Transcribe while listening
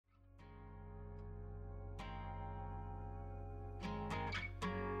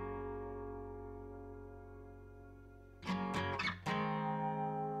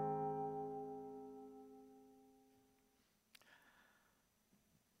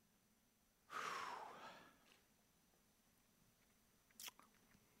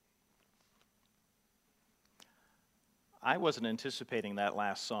I wasn't anticipating that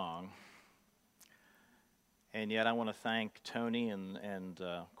last song, and yet I want to thank Tony and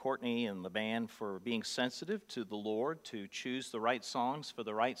Courtney and the band for being sensitive to the Lord to choose the right songs for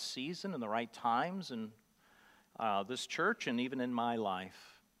the right season and the right times in this church and even in my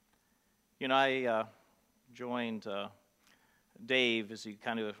life. You know, I joined Dave as he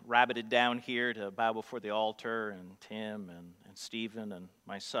kind of rabbited down here to bow before the altar, and Tim and Stephen and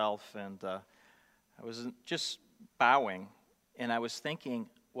myself, and I was just bowing, and I was thinking,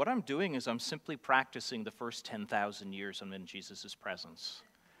 what I'm doing is I'm simply practicing the first 10,000 years I'm in Jesus' presence.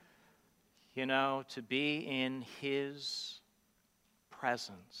 You know, to be in His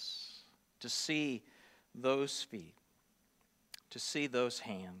presence, to see those feet, to see those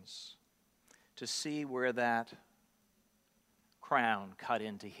hands, to see where that crown cut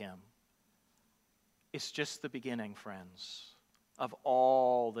into Him. It's just the beginning, friends, of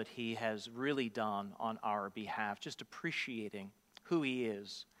all that He has really done on our behalf, just appreciating who He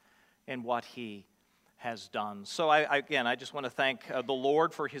is and what He has done. So I just want to thank the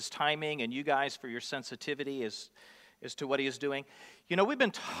Lord for His timing and you guys for your sensitivity as to what He is doing. You know, we've been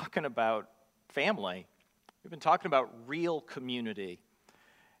talking about family. We've been talking about real community.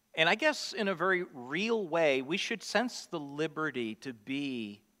 And I guess in a very real way, we should sense the liberty to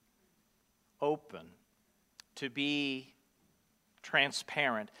be open, to be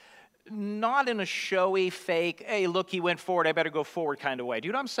transparent, not in a showy, fake, hey, look, he went forward, I better go forward kind of way. Do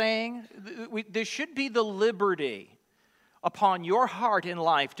you know what I'm saying? There should be the liberty upon your heart in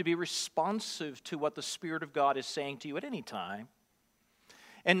life to be responsive to what the Spirit of God is saying to you at any time,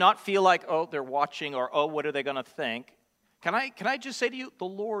 and not feel like, oh, they're watching, or oh, what are they going to think? Can I just say to you, the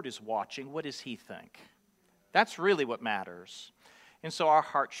Lord is watching. What does He think? That's really what matters. And so our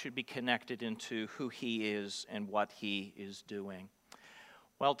heart should be connected into who He is and what He is doing.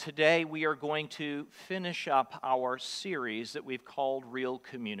 Well, today we are going to finish up our series that we've called Real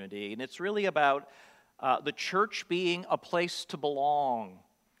Community. And it's really about the church being a place to belong.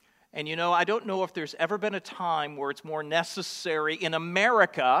 And you know, I don't know if there's ever been a time where it's more necessary in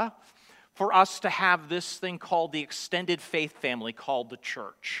America for us to have this thing called the extended faith family called the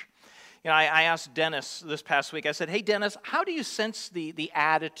church. You know, I asked Dennis this past week, I said, hey, Dennis, how do you sense the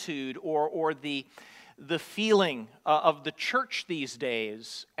attitude or the feeling of the church these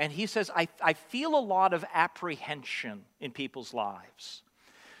days? And he says, I feel a lot of apprehension in people's lives.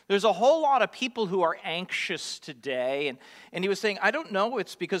 There's a whole lot of people who are anxious today. And he was saying, I don't know,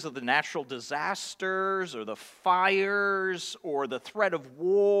 it's because of the natural disasters or the fires or the threat of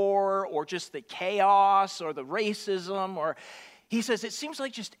war or just the chaos or the racism. Or he says, it seems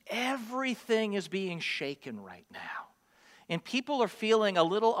like just everything is being shaken right now. And people are feeling a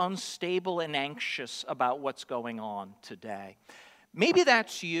little unstable and anxious about what's going on today. Maybe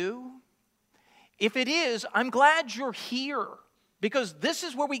that's you. If it is, I'm glad you're here, because this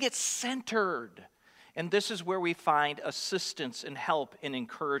is where we get centered. And this is where we find assistance and help and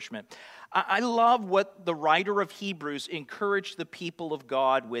encouragement. I love what the writer of Hebrews encouraged the people of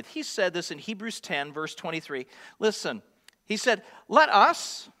God with. He said this in Hebrews 10, verse 23. Listen, he said, let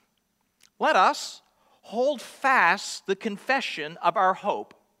us hold fast the confession of our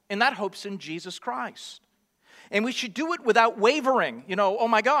hope, and that hope's in Jesus Christ. And we should do it without wavering. You know, oh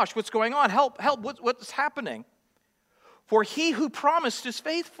my gosh, what's going on? Help, what's happening? For He who promised is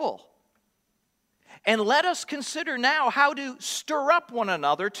faithful. And let us consider now how to stir up one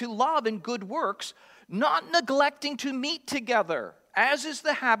another to love and good works, not neglecting to meet together, as is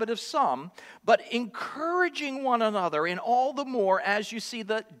the habit of some, but encouraging one another, and all the more as you see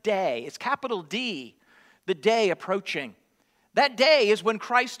the day, it's capital D, the day approaching. That day is when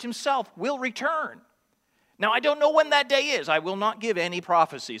Christ Himself will return. Now, I don't know when that day is. I will not give any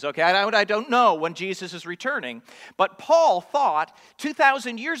prophecies, okay? I don't know when Jesus is returning. But Paul thought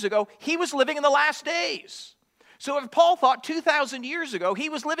 2,000 years ago he was living in the last days. So if Paul thought 2,000 years ago he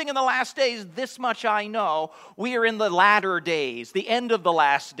was living in the last days, this much I know, we are in the latter days, the end of the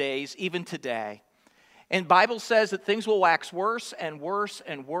last days, even today. And the Bible says that things will wax worse and worse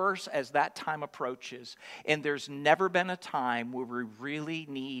and worse as that time approaches. And there's never been a time where we really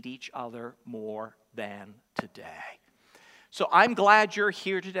need each other more than today. So I'm glad you're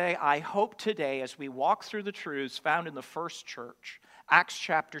here today. I hope today, as we walk through the truths found in the first church, Acts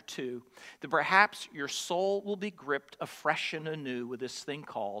chapter 2, that perhaps your soul will be gripped afresh and anew with this thing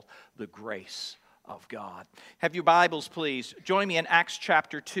called the grace of God. Have your Bibles, please. Join me in Acts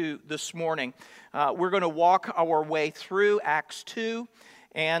chapter 2 this morning. We're going to walk our way through Acts 2.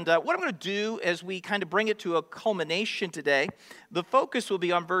 And what I'm going to do as we kind of bring it to a culmination today, the focus will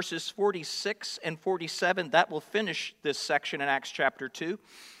be on verses 46 and 47. That will finish this section in Acts chapter 2.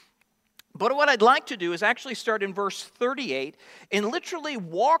 But what I'd like to do is actually start in verse 38 and literally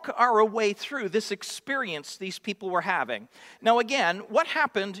walk our way through this experience these people were having. Now again, what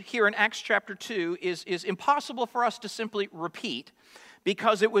happened here in Acts chapter 2 is impossible for us to simply repeat,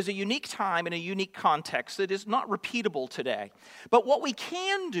 because it was a unique time and a unique context that is not repeatable today. But what we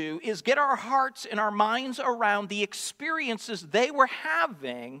can do is get our hearts and our minds around the experiences they were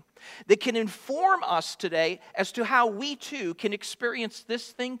having that can inform us today as to how we too can experience this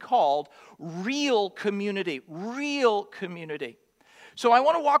thing called real community. Real community. So I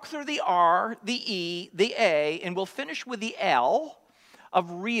want to walk through the R, the E, the A, and we'll finish with the L of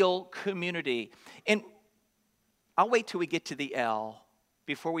real community. And I'll wait till we get to the L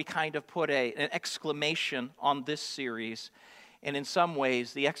before we kind of put an exclamation on this series. And in some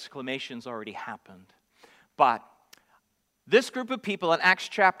ways, the exclamation's already happened. But this group of people in Acts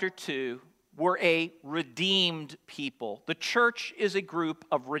chapter 2 were a redeemed people. The church is a group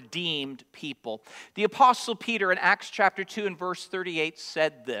of redeemed people. The Apostle Peter in Acts chapter 2 and verse 38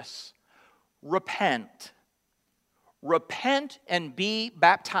 said this: repent. Repent and be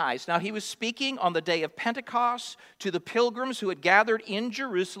baptized. Now, he was speaking on the day of Pentecost to the pilgrims who had gathered in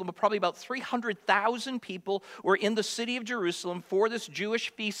Jerusalem. Probably about 300,000 people were in the city of Jerusalem for this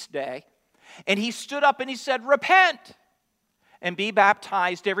Jewish feast day. And he stood up and he said, repent and be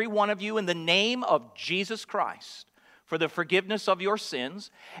baptized, every one of you, in the name of Jesus Christ, for the forgiveness of your sins,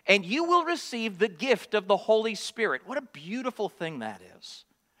 and you will receive the gift of the Holy Spirit. What a beautiful thing that is.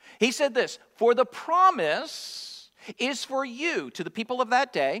 He said this: for the promise is for you, to the people of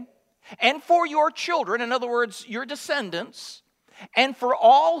that day, and for your children, in other words, your descendants, and for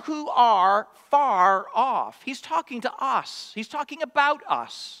all who are far off. He's talking to us. He's talking about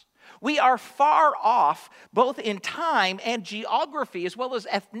us. We are far off, both in time and geography, as well as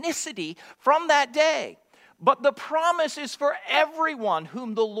ethnicity, from that day. But the promise is for everyone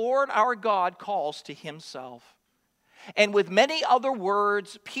whom the Lord our God calls to himself. And with many other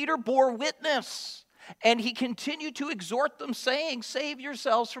words, Peter bore witness. And he continued to exhort them, saying, save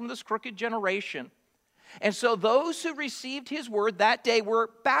yourselves from this crooked generation. And so those who received his word that day were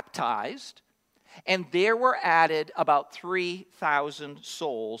baptized, and there were added about 3,000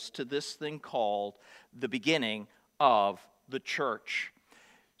 souls to this thing called the beginning of the church.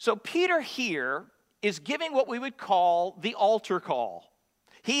 So Peter here is giving what we would call the altar call.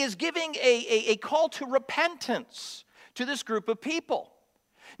 He is giving a call to repentance to this group of people.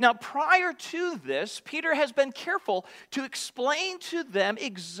 Now, prior to this, Peter has been careful to explain to them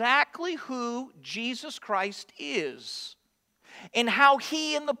exactly who Jesus Christ is and how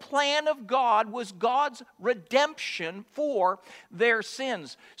he, in the plan of God, was God's redemption for their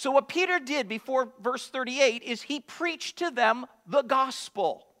sins. So what Peter did before verse 38 is he preached to them the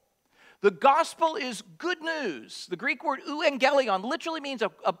gospel. The gospel is good news. The Greek word euangelion literally means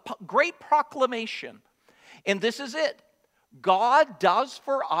a great proclamation. And this is it. God does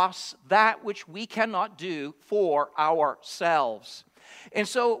for us that which we cannot do for ourselves. And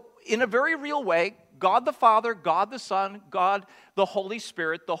so, in a very real way, God the Father, God the Son, God the Holy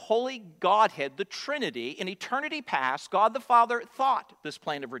Spirit, the Holy Godhead, the Trinity, in eternity past, God the Father thought this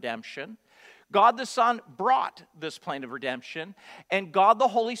plan of redemption. God the Son brought this plan of redemption, and God the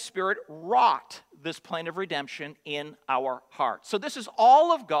Holy Spirit wrought this plan of redemption in our hearts. So this is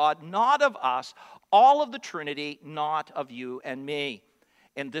all of God, not of us, all of the Trinity, not of you and me.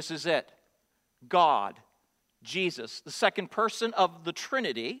 And this is it. God, Jesus, the second person of the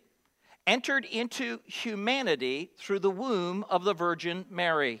Trinity, entered into humanity through the womb of the Virgin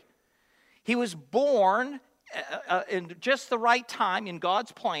Mary. He was born in just the right time in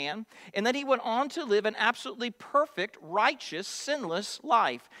God's plan, and then he went on to live an absolutely perfect, righteous, sinless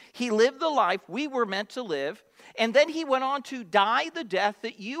life. He lived the life we were meant to live, and then he went on to die the death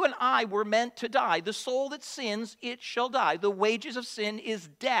that you and I were meant to die. The soul that sins, it shall die. The wages of sin is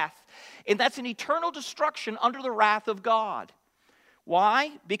death, and that's an eternal destruction under the wrath of God.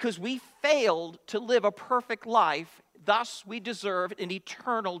 Why? Because we failed to live a perfect life, thus we deserve an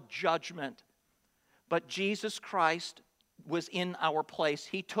eternal judgment. But Jesus Christ was in our place.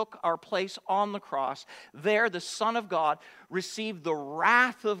 He took our place on the cross. There, the Son of God received the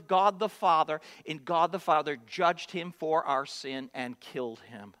wrath of God the Father, and God the Father judged him for our sin and killed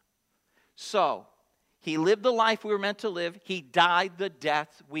him. So, he lived the life we were meant to live. He died the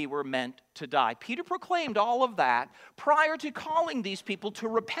death we were meant to die. Peter proclaimed all of that prior to calling these people to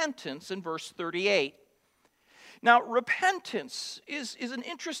repentance in verse 38. Now, repentance is an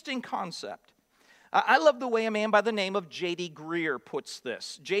interesting concept. I love the way a man by the name of J.D. Greear puts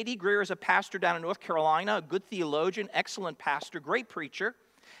this. J.D. Greear is a pastor down in North Carolina, a good theologian, excellent pastor, great preacher.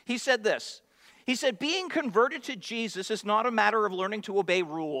 He said this. He said, being converted to Jesus is not a matter of learning to obey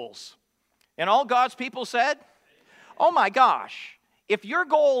rules. And all God's people said, oh my gosh, if your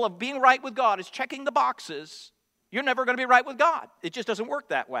goal of being right with God is checking the boxes, you're never going to be right with God. It just doesn't work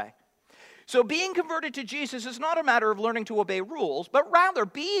that way. So being converted to Jesus is not a matter of learning to obey rules, but rather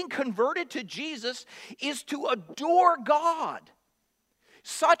being converted to Jesus is to adore God,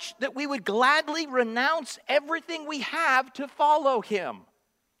 such that we would gladly renounce everything we have to follow him.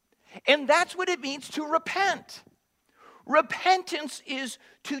 And that's what it means to repent. Repentance is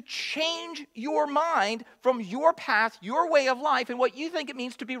to change your mind from your path, your way of life, and what you think it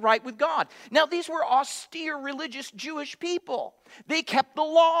means to be right with God. Now, these were austere religious Jewish people. They kept the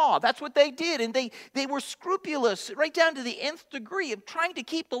law. That's what they did. And they were scrupulous right down to the nth degree of trying to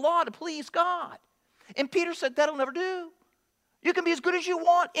keep the law to please God. And Peter said, that'll never do. You can be as good as you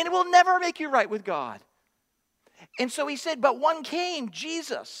want, and it will never make you right with God. And so he said, but one came,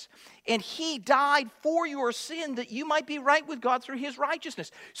 Jesus, and he died for your sin that you might be right with God through his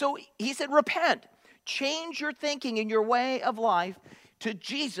righteousness. So he said, repent, change your thinking and your way of life to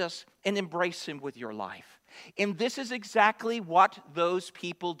Jesus and embrace him with your life. And this is exactly what those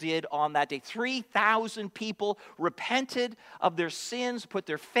people did on that day. 3,000 people repented of their sins, put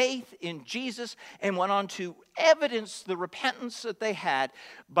their faith in Jesus, and went on to evidence the repentance that they had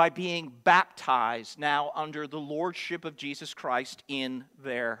by being baptized now under the lordship of Jesus Christ in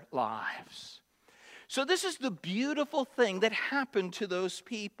their lives. So this is the beautiful thing that happened to those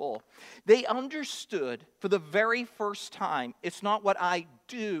people. They understood for the very first time, it's not what I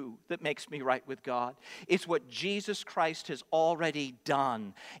do that makes me right with God. It's what Jesus Christ has already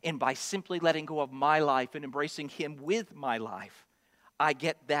done. And by simply letting go of my life and embracing him with my life, I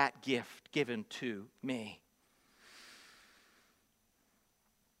get that gift given to me.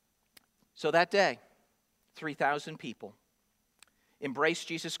 So that day, 3,000 people embraced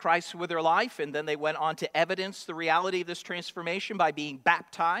Jesus Christ with their life, and then they went on to evidence the reality of this transformation by being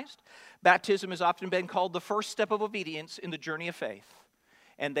baptized. Baptism has often been called the first step of obedience in the journey of faith,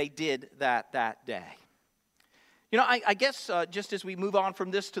 and they did that day. You know, I guess just as we move on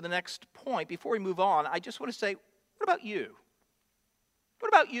from this to the next point, before we move on, I just want to say, what about you? What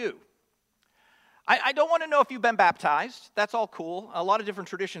about you? I don't want to know if you've been baptized. That's all cool. A lot of different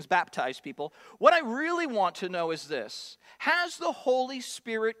traditions baptize people. What I really want to know is this. Has the Holy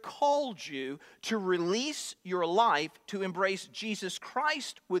Spirit called you to release your life, to embrace Jesus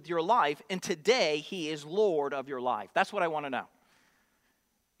Christ with your life, and today he is Lord of your life? That's what I want to know.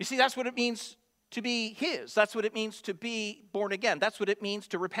 You see, that's what it means to be his. That's what it means to be born again. That's what it means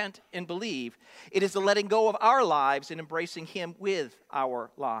to repent and believe. It is the letting go of our lives and embracing him with our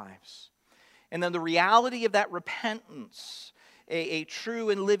lives. And then the reality of that repentance, a true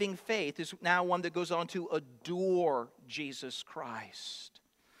and living faith, is now one that goes on to adore Jesus Christ.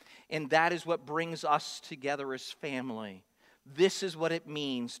 And that is what brings us together as family. This is what it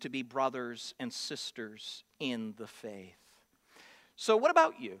means to be brothers and sisters in the faith. So what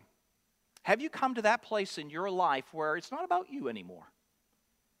about you? Have you come to that place in your life where it's not about you anymore?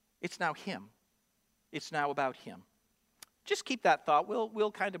 It's now him. It's now about him. Just keep that thought.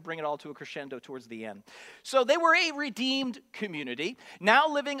 We'll kind of bring it all to a crescendo towards the end. So they were a redeemed community, now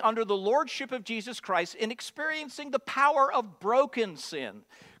living under the lordship of Jesus Christ and experiencing the power of broken sin.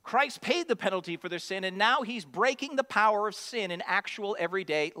 Christ paid the penalty for their sin, and now he's breaking the power of sin in actual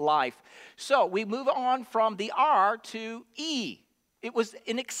everyday life. So we move on from the R to E. It was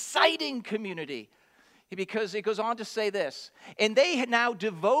an exciting community, because it goes on to say this, and they had now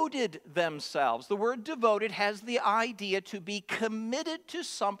devoted themselves. The word devoted has the idea to be committed to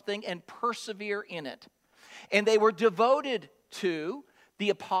something and persevere in it. And they were devoted to the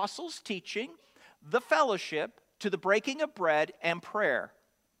apostles' teaching, the fellowship, to the breaking of bread and prayer.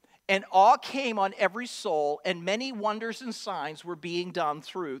 And awe came on every soul, and many wonders and signs were being done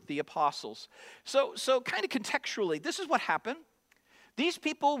through the apostles. So kind of contextually, this is what happened. These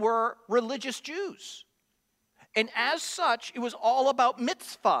people were religious Jews. And as such, it was all about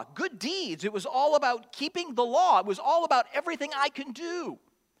mitzvah, good deeds. It was all about keeping the law. It was all about everything I can do.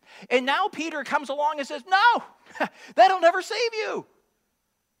 And now Peter comes along and says, no, that'll never save you.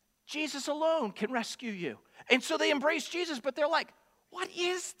 Jesus alone can rescue you. And so they embrace Jesus, but they're like, what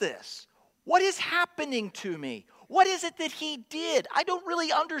is this? What is happening to me? What is it that he did? I don't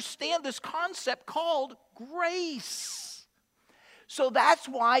really understand this concept called grace. So that's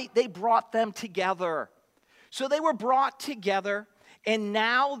why they brought them together. So they were brought together, and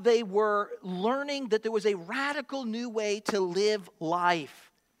now they were learning that there was a radical new way to live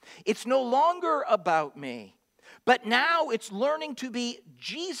life. It's no longer about me, but now it's learning to be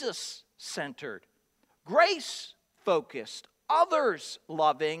Jesus-centered, grace-focused,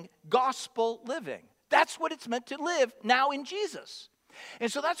 others-loving, gospel-living. That's what it's meant to live now in Jesus.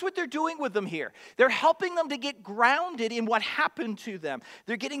 And so that's what they're doing with them here. They're helping them to get grounded in what happened to them.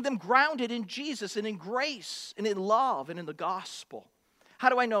 They're getting them grounded in Jesus and in grace and in love and in the gospel. How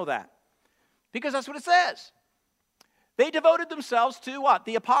do I know that? Because that's what it says. They devoted themselves to what?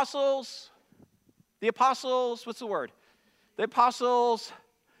 The apostles, what's the word? The apostles,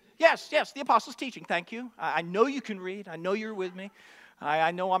 yes, the apostles' teaching, thank you. I know you can read. I know you're with me.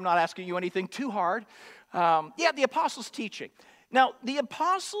 I know I'm not asking you anything too hard. The apostles' teaching. Now, the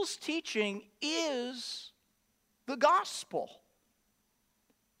apostles' teaching is the gospel.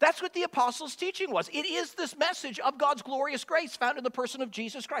 That's what the apostles' teaching was. It is this message of God's glorious grace found in the person of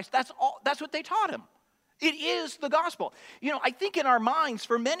Jesus Christ. That's what they taught him. It is the gospel. You know, I think in our minds,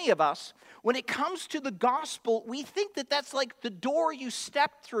 for many of us, when it comes to the gospel, we think that that's like the door you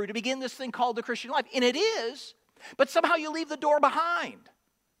step through to begin this thing called the Christian life. And it is, but somehow you leave the door behind.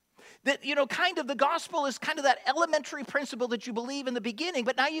 That, you know, kind of the gospel is kind of that elementary principle that you believe in the beginning,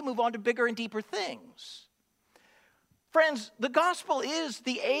 but now you move on to bigger and deeper things. Friends, the gospel is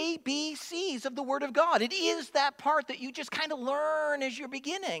the ABCs of the Word of God. It is that part that you just kind of learn as you're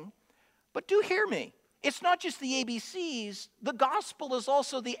beginning. But do hear me. It's not just the ABCs. The gospel is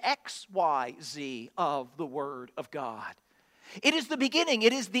also the XYZ of the Word of God. It is the beginning.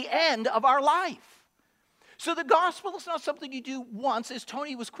 It is the end of our life. So the gospel is not something you do once, as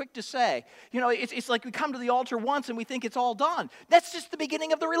Tony was quick to say. You know, it's like we come to the altar once and we think it's all done. That's just the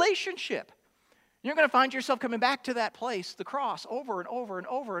beginning of the relationship. You're going to find yourself coming back to that place, the cross, over and over and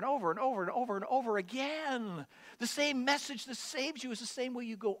over and over and over and over and over again. The same message that saves you is the same way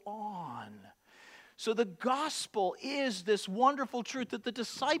you go on. So the gospel is this wonderful truth that the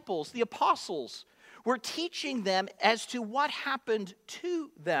disciples, the apostles, were teaching them as to what happened to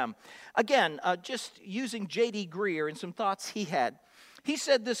them. Again, just using J.D. Greear and some thoughts he had. He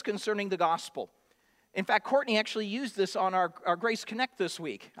said this concerning the gospel. In fact, Courtney actually used this on our Grace Connect this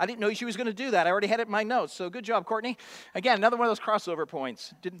week. I didn't know she was going to do that. I already had it in my notes, so good job, Courtney. Again, another one of those crossover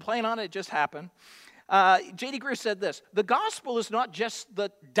points. Didn't plan on it, it just happened. J.D. Greear said this: the gospel is not just the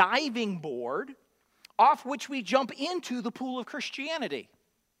diving board off which we jump into the pool of Christianity.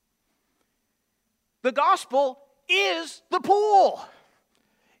 The gospel is the pool.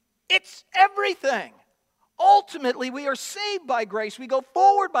 It's everything. Ultimately, we are saved by grace. We go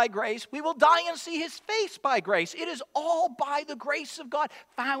forward by grace. We will die and see his face by grace. It is all by the grace of God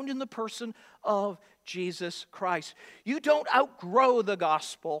found in the person of Jesus Christ. You don't outgrow the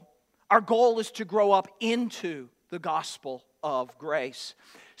gospel. Our goal is to grow up into the gospel of grace.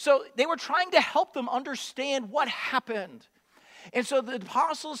 So they were trying to help them understand what happened. And so the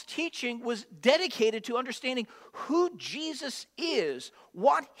apostles' teaching was dedicated to understanding who Jesus is,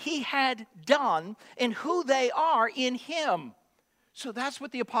 what he had done, and who they are in him. So that's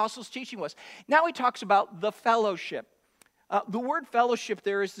what the apostles' teaching was. Now he talks about the fellowship. The word fellowship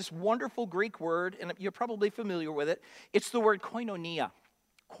there is this wonderful Greek word, and you're probably familiar with it. It's the word koinonia.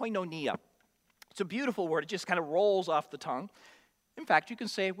 Koinonia. It's a beautiful word. It just kind of rolls off the tongue. In fact, you can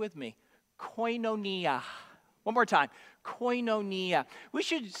say it with me. Koinonia. One more time. Koinonia. We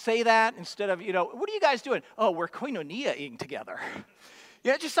should say that instead of, what are you guys doing? Oh, we're koinonia-ing together.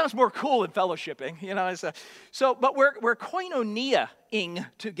 Yeah, it just sounds more cool than fellowshipping, but we're koinonia-ing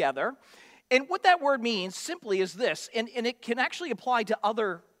together. And what that word means simply is this, and it can actually apply to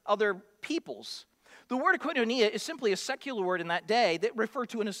other peoples. The word koinonia is simply a secular word in that day that referred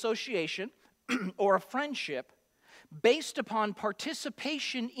to an association or a friendship based upon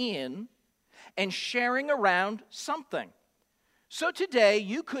participation in and sharing around something. So today,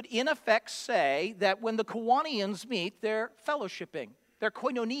 you could in effect say that when the Kiwanians meet, they're fellowshipping, they're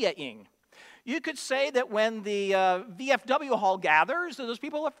koinonia-ing. You could say that when the VFW hall gathers, those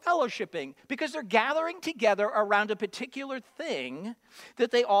people are fellowshipping because they're gathering together around a particular thing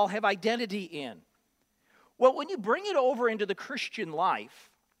that they all have identity in. Well, when you bring it over into the Christian life,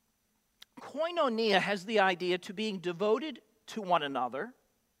 koinonia has the idea to being devoted to one another,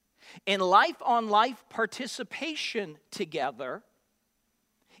 in life-on-life participation together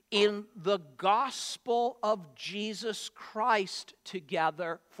in the gospel of Jesus Christ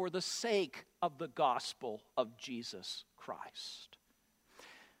together for the sake of the gospel of Jesus Christ.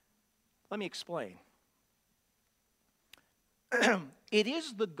 Let me explain. It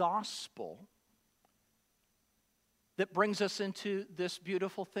is the gospel that brings us into this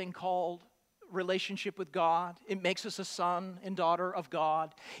beautiful thing called relationship with God. It makes us a son and daughter of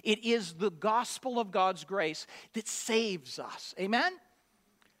God. It is the gospel of God's grace that saves us. Amen?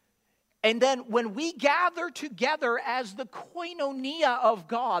 And then when we gather together as the koinonia of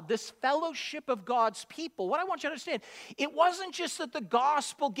God, this fellowship of God's people, what I want you to understand, it wasn't just that the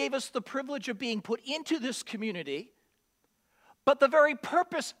gospel gave us the privilege of being put into this community, But the very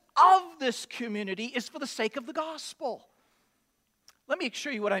purpose of this community is for the sake of the gospel. Let me show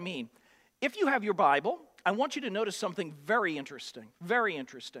you what I mean. If you have your Bible, I want you to notice something very interesting, very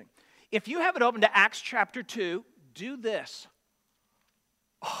interesting. If you have it open to Acts chapter 2, do this.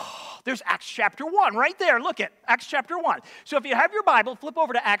 Oh, there's Acts chapter 1 right there. Look at Acts chapter 1. So if you have your Bible, flip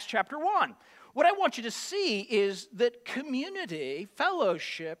over to Acts chapter 1. What I want you to see is that community,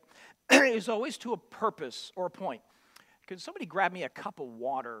 fellowship, is always to a purpose or a point. Can somebody grab me a cup of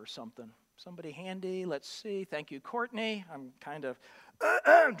water or something? Somebody handy? Let's see. Thank you, Courtney. I'm kind of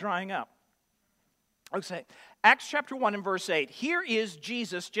drying up. Okay, Acts chapter 1 and verse 8. Here is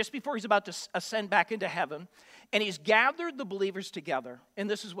Jesus just before he's about to ascend back into heaven, and he's gathered the believers together. And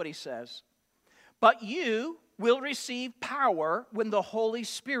this is what he says. But you will receive power when the Holy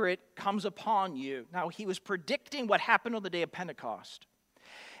Spirit comes upon you. Now, he was predicting what happened on the day of Pentecost.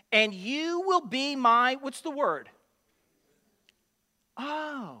 And you will be my, what's the word?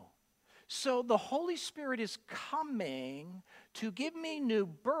 Oh, so the Holy Spirit is coming to give me new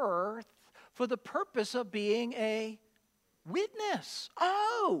birth for the purpose of being a witness.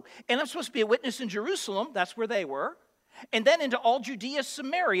 Oh, and I'm supposed to be a witness in Jerusalem. That's where they were. And then into all Judea,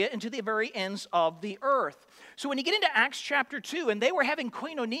 Samaria, and to the very ends of the earth. So when you get into Acts chapter 2, and they were having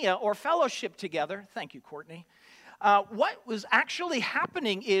koinonia or fellowship together. Thank you, Courtney. What was actually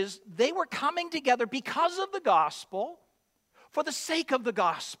happening is they were coming together because of the gospel, for the sake of the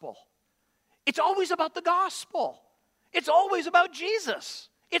gospel. It's always about the gospel. It's always about Jesus.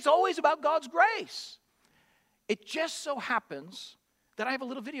 It's always about God's grace. It just so happens that I have a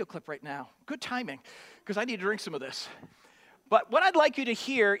little video clip right now. Good timing, because I need to drink some of this. But what I'd like you to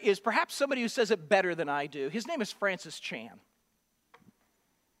hear is perhaps somebody who says it better than I do. His name is Francis Chan.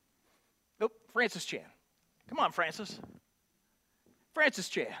 Nope, Francis Chan. Come on, Francis. Francis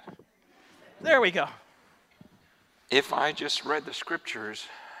Chan. There we go. If I just read the scriptures,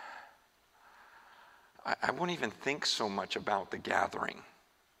 I wouldn't even think so much about the gathering.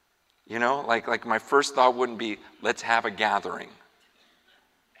 You know, like my first thought wouldn't be, let's have a gathering.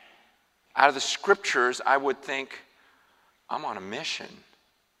 Out of the scriptures, I would think, I'm on a mission.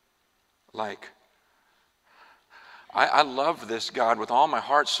 Like, I love this God with all my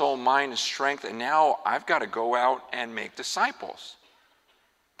heart, soul, mind, and strength, and now I've got to go out and make disciples.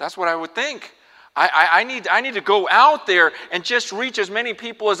 That's what I would think. I need to go out there and just reach as many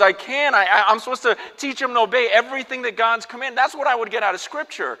people as I can. I'm supposed to teach them to obey everything that God's commanded. That's what I would get out of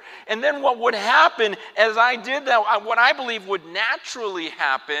Scripture. And then what would happen as I did that, what I believe would naturally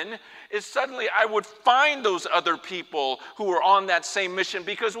happen is suddenly I would find those other people who were on that same mission,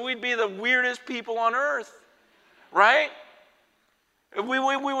 because we'd be the weirdest people on earth, right? We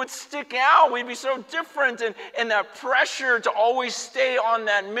would stick out. We'd be so different. And that pressure to always stay on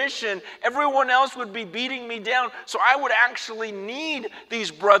that mission, everyone else would be beating me down. So I would actually need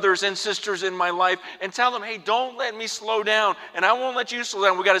these brothers and sisters in my life and tell them, hey, don't let me slow down. And I won't let you slow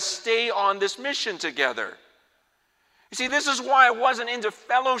down. We've got to stay on this mission together. You see, this is why I wasn't into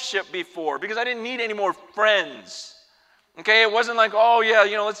fellowship before, because I didn't need any more friends. Okay, it wasn't like, oh yeah,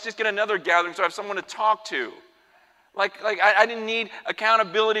 let's just get another gathering so I have someone to talk to. Like I didn't need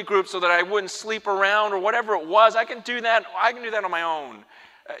accountability groups so that I wouldn't sleep around or whatever it was. I can do that on my own.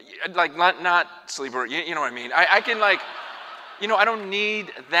 Like not sleep around, you know what I mean? I can I don't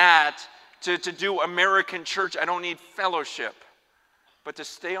need that to do American church. I don't need fellowship. But to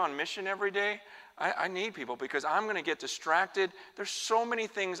stay on mission every day, I need people, because I'm going to get distracted. There's so many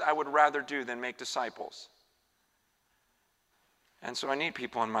things I would rather do than make disciples. And so I need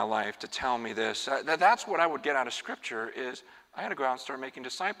people in my life to tell me this. That's what I would get out of Scripture, is I had to go out and start making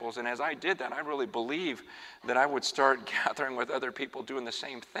disciples. And as I did that, I really believe that I would start gathering with other people doing the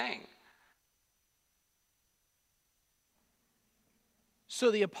same thing. So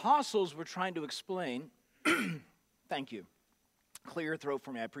the apostles were trying to explain, thank you. Clear your throat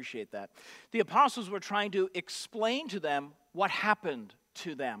for me, I appreciate that. The apostles were trying to explain to them what happened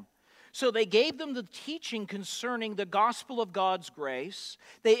to them. So they gave them the teaching concerning the gospel of God's grace.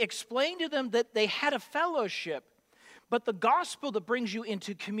 They explained to them that they had a fellowship, but the gospel that brings you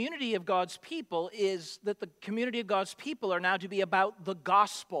into community of God's people is that the community of God's people are now to be about the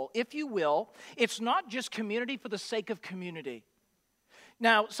gospel. If you will, it's not just community for the sake of community.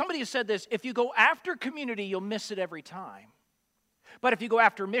 Now, somebody has said this, if you go after community, you'll miss it every time. But if you go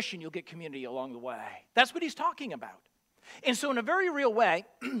after mission, you'll get community along the way. That's what he's talking about. And so in a very real way,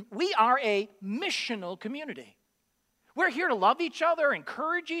 we are a missional community. We're here to love each other,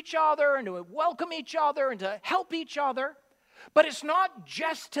 encourage each other, and to welcome each other, and to help each other. But it's not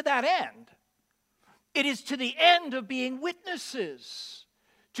just to that end. It is to the end of being witnesses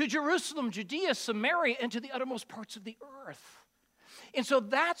to Jerusalem, Judea, Samaria, and to the uttermost parts of the earth. And so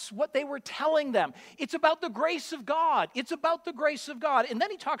that's what they were telling them. It's about the grace of God. It's about the grace of God. And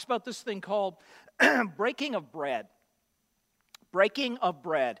then he talks about this thing called breaking of bread. Breaking of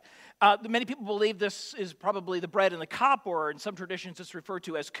bread. Many people believe this is probably the bread in the cup, or in some traditions it's referred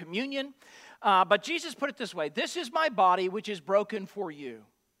to as communion. But Jesus put it this way: this is my body which is broken for you.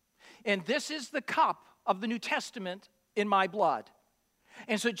 And this is the cup of the New Testament in my blood.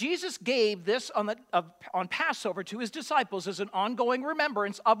 And so Jesus gave this on Passover to his disciples as an ongoing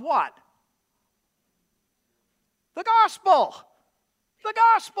remembrance of what? The gospel. The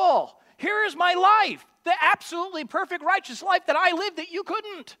gospel. Here is my life, the absolutely perfect righteous life that I lived that you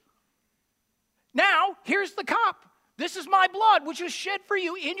couldn't. Now, here's the cup. This is my blood, which was shed for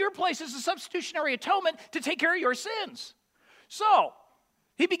you in your place as a substitutionary atonement to take care of your sins. So,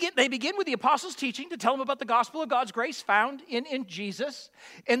 they begin with the apostles' teaching to tell them about the gospel of God's grace found in Jesus.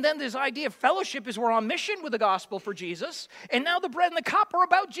 And then this idea of fellowship is we're on mission with the gospel for Jesus. And now the bread and the cup are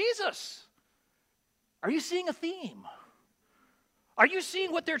about Jesus. Are you seeing a theme? Are you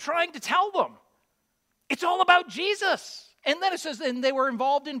seeing what they're trying to tell them? It's all about Jesus. And then it says, and they were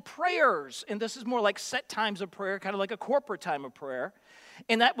involved in prayers. And this is more like set times of prayer, kind of like a corporate time of prayer.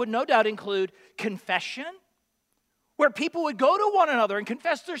 And that would no doubt include confession, where people would go to one another and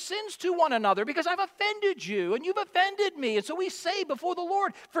confess their sins to one another because I've offended you and you've offended me. And so we say before the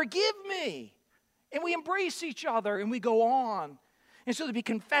Lord, forgive me. And we embrace each other and we go on. And so there'd be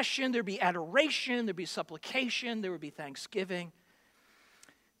confession, there'd be adoration, there'd be supplication, there would be thanksgiving.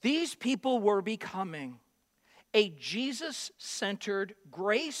 These people were becoming a Jesus-centered,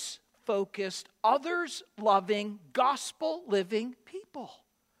 grace-focused, others-loving, gospel-living people.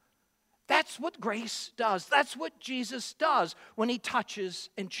 That's what grace does. That's what Jesus does when he touches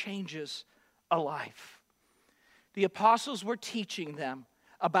and changes a life. The apostles were teaching them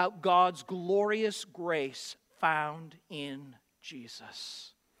about God's glorious grace found in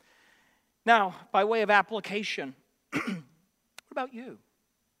Jesus. Now, by way of application, what about you?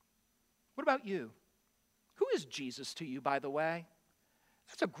 What about you? Who is Jesus to you, by the way?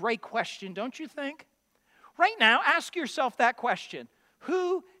 That's a great question, don't you think? Right now, ask yourself that question.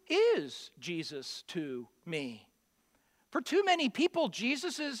 Who is Jesus to me? For too many people,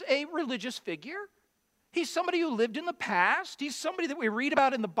 Jesus is a religious figure. He's somebody who lived in the past. He's somebody that we read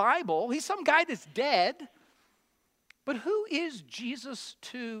about in the Bible. He's some guy that's dead. But who is Jesus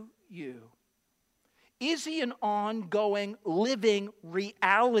to you? Is he an ongoing, living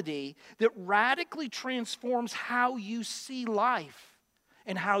reality that radically transforms how you see life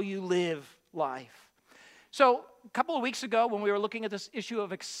and how you live life? So, a couple of weeks ago, when we were looking at this issue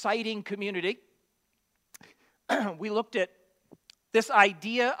of exciting community, we looked at this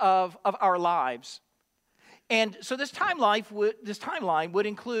idea of our lives. And so this timeline would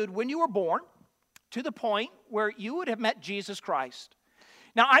include when you were born to the point where you would have met Jesus Christ.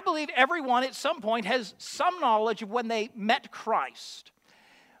 Now, I believe everyone at some point has some knowledge of when they met Christ.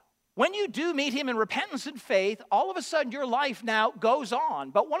 When you do meet him in repentance and faith, all of a sudden your life now goes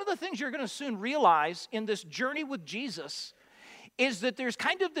on. But one of the things you're going to soon realize in this journey with Jesus is that there's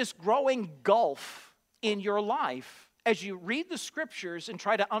kind of this growing gulf in your life as you read the scriptures and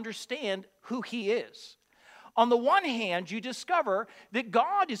try to understand who he is. On the one hand, you discover that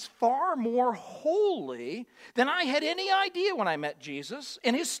God is far more holy than I had any idea when I met Jesus,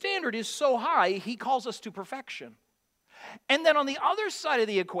 and his standard is so high, he calls us to perfection. And then on the other side of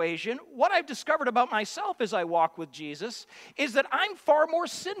the equation, what I've discovered about myself as I walk with Jesus is that I'm far more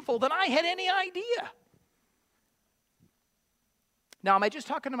sinful than I had any idea. Now, am I just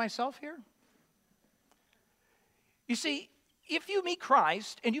talking to myself here? You see, if you meet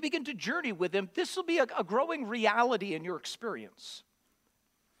Christ and you begin to journey with him, this will be a growing reality in your experience.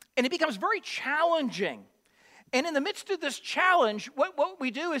 And it becomes very challenging. And in the midst of this challenge, what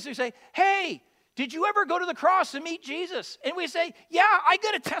we do is we say, hey, did you ever go to the cross and meet Jesus? And we say, yeah, I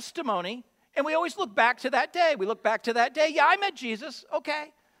got a testimony. And we always look back to that day. We look back to that day. Yeah, I met Jesus.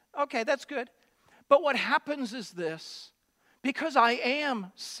 Okay, that's good. But what happens is this. Because I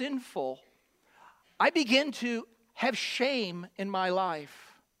am sinful, I begin to have shame in my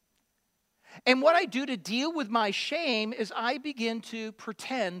life. And what I do to deal with my shame is I begin to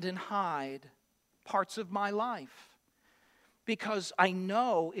pretend and hide parts of my life because I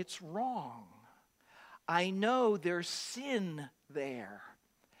know it's wrong. I know there's sin there.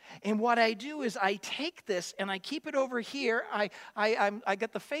 And what I do is I take this and I keep it over here. I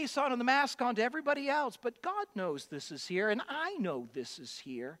get the face on and the mask on to everybody else, but God knows this is here and I know this is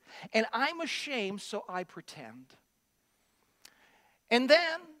here. And I'm ashamed, so I pretend. And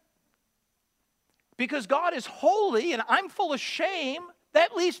then, because God is holy and I'm full of shame,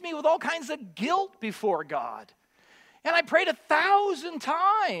 that leaves me with all kinds of guilt before God. And I prayed 1,000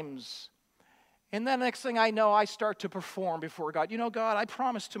 times. And then the next thing I know, I start to perform before God. You know, God, I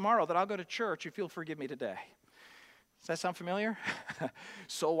promise tomorrow that I'll go to church if you'll forgive me today. Does that sound familiar?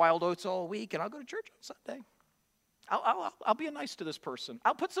 Sow wild oats all week, and I'll go to church on Sunday. I'll be nice to this person.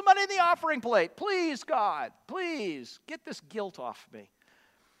 I'll put some money in the offering plate. Please, God, please, get this guilt off me.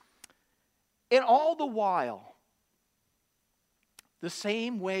 And all the while, the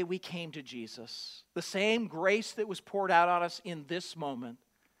same way we came to Jesus, the same grace that was poured out on us in this moment,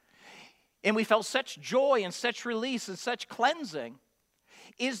 and we felt such joy and such release and such cleansing,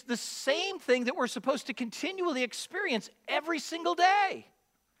 is the same thing that we're supposed to continually experience every single day.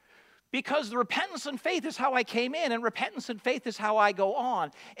 Because the repentance and faith is how I came in, and repentance and faith is how I go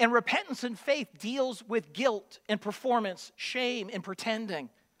on. And repentance and faith deals with guilt and performance, shame and pretending.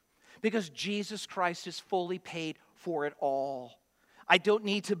 Because Jesus Christ has fully paid for it all. I don't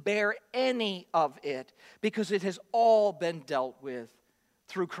need to bear any of it because it has all been dealt with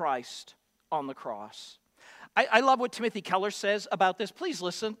through Christ on the cross. I love what Timothy Keller says about this. Please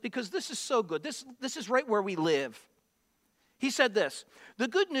listen, because this is so good. This is right where we live. He said this: the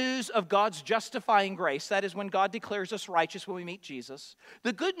good news of God's justifying grace, that is when God declares us righteous when we meet Jesus,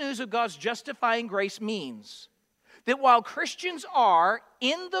 the good news of God's justifying grace means that while Christians are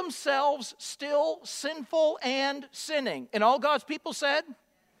in themselves still sinful and sinning, and all God's people said,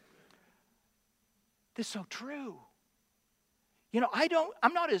 this is so true. You know,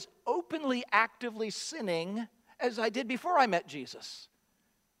 I'm not as openly, actively sinning as I did before I met Jesus.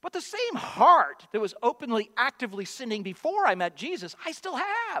 But the same heart that was openly, actively sinning before I met Jesus, I still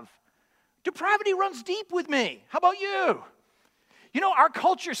have. Depravity runs deep with me. How about you? You know, our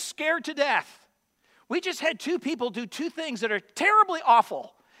culture's scared to death. We just had two people do two things that are terribly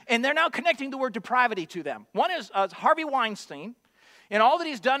awful, and they're now connecting the word depravity to them. One is Harvey Weinstein, and all that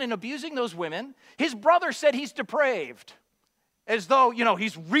he's done in abusing those women. His brother said he's depraved, as though, you know,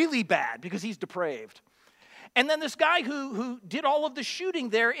 he's really bad because he's depraved. And then this guy who did all of the shooting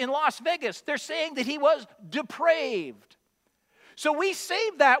there in Las Vegas, they're saying that he was depraved. So we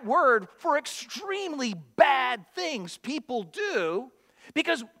save that word for extremely bad things people do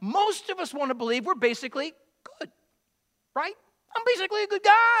because most of us want to believe we're basically good, right? I'm basically a good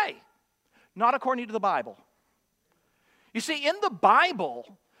guy. Not according to the Bible. You see, in the Bible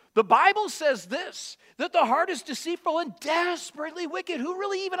says this, that the heart is deceitful and desperately wicked. Who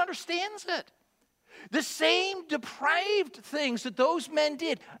really even understands it? The same depraved things that those men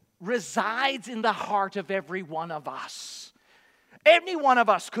did resides in the heart of every one of us. Any one of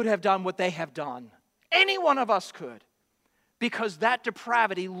us could have done what they have done. Any one of us could. Because that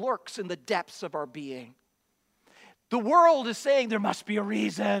depravity lurks in the depths of our being. The world is saying there must be a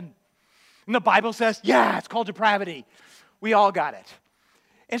reason. And the Bible says, yeah, it's called depravity. We all got it.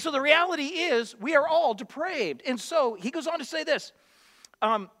 And so the reality is we are all depraved. And so he goes on to say this.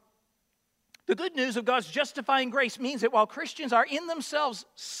 The good news of God's justifying grace means that while Christians are in themselves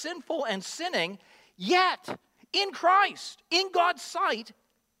sinful and sinning, yet in Christ, in God's sight,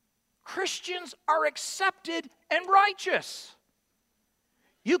 Christians are accepted and righteous.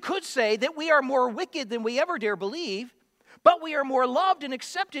 You could say that we are more wicked than we ever dare believe, but we are more loved and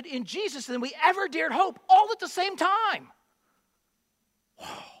accepted in Jesus than we ever dared hope, all at the same time.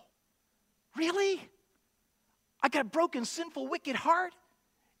 Whoa, really? I got a broken, sinful, wicked heart?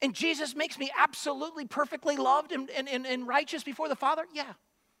 And Jesus makes me absolutely perfectly loved and righteous before the Father?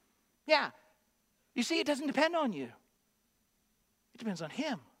 Yeah. You see, it doesn't depend on you. It depends on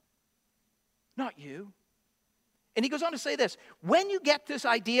Him, not you. And he goes on to say this: when you get this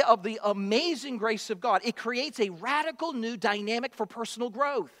idea of the amazing grace of God, it creates a radical new dynamic for personal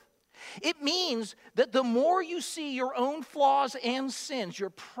growth. It means that the more you see your own flaws and sins,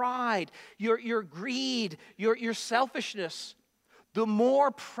 your pride, your greed, your selfishness, the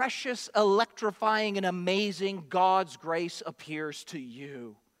more precious, electrifying, and amazing God's grace appears to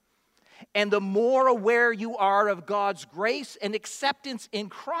you. And the more aware you are of God's grace and acceptance in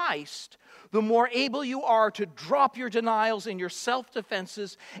Christ, the more able you are to drop your denials and your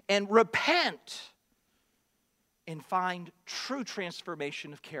self-defenses and repent and find true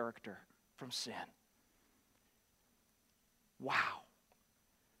transformation of character from sin. Wow.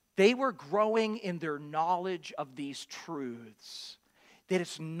 They were growing in their knowledge of these truths. That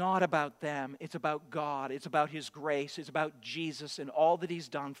it's not about them, it's about God, it's about His grace, it's about Jesus and all that He's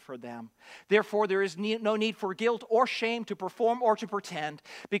done for them. Therefore, there is no need for guilt or shame to perform or to pretend,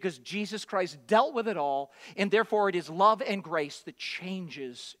 because Jesus Christ dealt with it all, and therefore it is love and grace that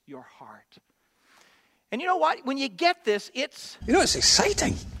changes your heart. And you know what? When you get this, it's... You know, it's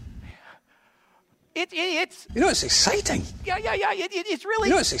exciting. It's... You know, it's exciting. Yeah, it's really...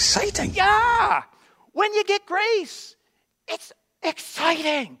 You know, it's exciting. Yeah! When you get grace, it's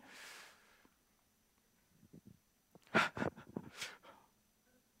exciting.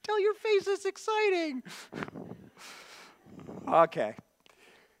 Tell your face it's exciting. Okay.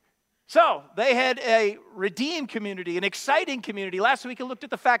 So they had a redeemed community, an exciting community. Last week I looked at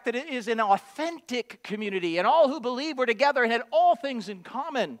the fact that it is an authentic community, and all who believed were together and had all things in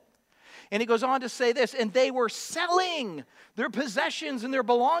common. And he goes on to say this, and they were selling their possessions and their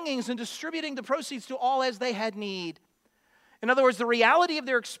belongings and distributing the proceeds to all as they had need. In other words, the reality of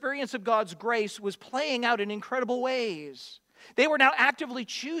their experience of God's grace was playing out in incredible ways. They were now actively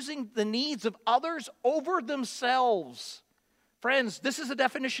choosing the needs of others over themselves. Friends, this is a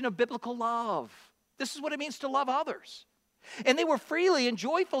definition of biblical love. This is what it means to love others. And they were freely and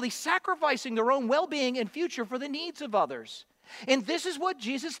joyfully sacrificing their own well-being and future for the needs of others. And this is what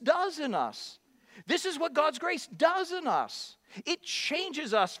Jesus does in us. This is what God's grace does in us. It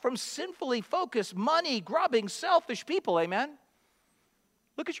changes us from sinfully focused, money-grubbing, selfish people, amen?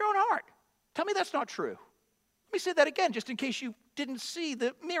 Look at your own heart. Tell me that's not true. Let me say that again, just in case you didn't see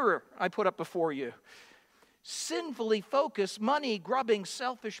the mirror I put up before you. Sinfully focused, money-grubbing,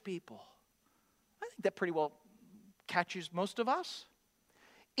 selfish people. I think that pretty well catches most of us.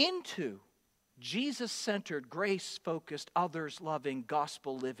 Into Jesus-centered, grace-focused, others-loving,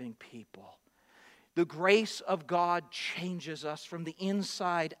 gospel-living people. The grace of God changes us from the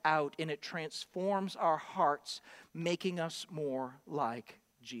inside out, and it transforms our hearts, making us more like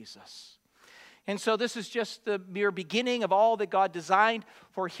Jesus. And so this is just the mere beginning of all that God designed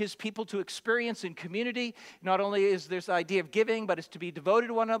for his people to experience in community. Not only is this idea of giving, but it's to be devoted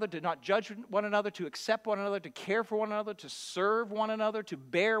to one another, to not judge one another, to accept one another, to care for one another, to serve one another, to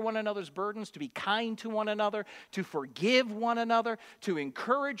bear one another's burdens, to be kind to one another, to forgive one another, to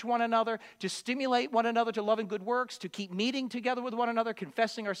encourage one another, to stimulate one another to love and good works, to keep meeting together with one another,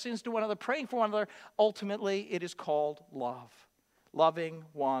 confessing our sins to one another, praying for one another. Ultimately, it is called love. Loving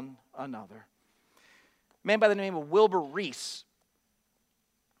one another. A man by the name of Wilbur Reese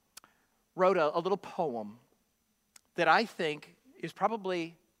wrote a little poem that I think is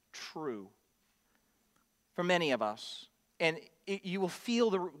probably true for many of us. And you will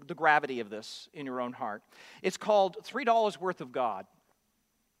feel the gravity of this in your own heart. It's called $3 Worth of God.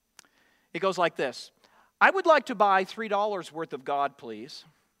 It goes like this. I would like to buy $3 worth of God, please.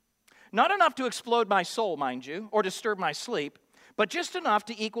 Not enough to explode my soul, mind you, or disturb my sleep, but just enough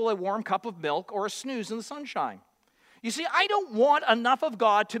to equal a warm cup of milk or a snooze in the sunshine. You see, I don't want enough of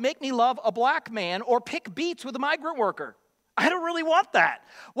God to make me love a black man or pick beets with a migrant worker. I don't really want that.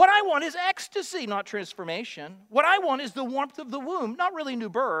 What I want is ecstasy, not transformation. What I want is the warmth of the womb, not really new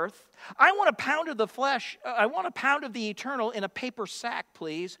birth. I want a pound of the flesh. I want a pound of the eternal in a paper sack,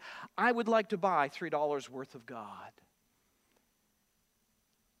 please. I would like to buy $3 worth of God.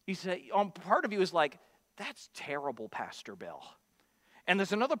 You say, part of you is like, that's terrible, Pastor Bill. And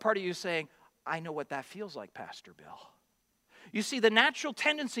there's another part of you saying, I know what that feels like, Pastor Bill. You see, the natural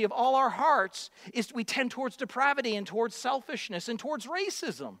tendency of all our hearts is we tend towards depravity and towards selfishness and towards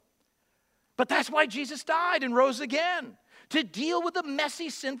racism. But that's why Jesus died and rose again, to deal with the messy,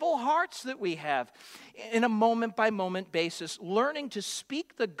 sinful hearts that we have in a moment-by-moment basis, learning to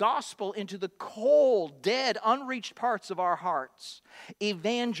speak the gospel into the cold, dead, unreached parts of our hearts,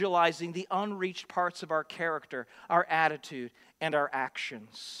 evangelizing the unreached parts of our character, our attitude, and our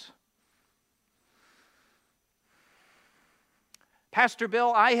actions. Pastor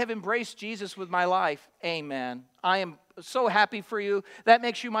Bill, I have embraced Jesus with my life. Amen. I am so happy for you. That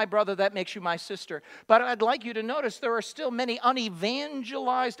makes you my brother. That makes you my sister. But I'd like you to notice there are still many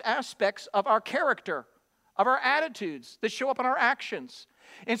unevangelized aspects of our character, of our attitudes that show up in our actions.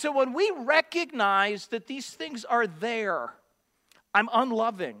 And so when we recognize that these things are there, I'm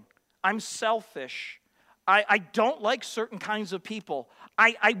unloving, I'm selfish, I don't like certain kinds of people.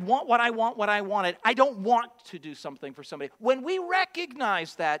 I want what I wanted. I don't want to do something for somebody. When we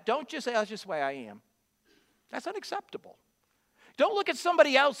recognize that, don't just say, oh, that's just the way I am. That's unacceptable. Don't look at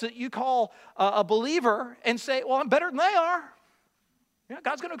somebody else that you call a believer and say, well, I'm better than they are. You know,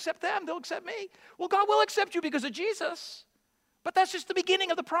 God's going to accept them. They'll accept me. Well, God will accept you because of Jesus. But that's just the beginning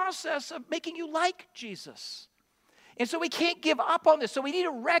of the process of making you like Jesus. And so we can't give up on this. So we need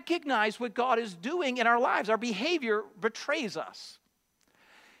to recognize what God is doing in our lives. Our behavior betrays us.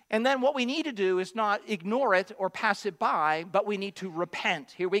 And then what we need to do is not ignore it or pass it by, but we need to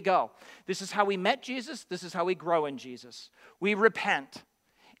repent. Here we go. This is how we met Jesus. This is how we grow in Jesus. We repent.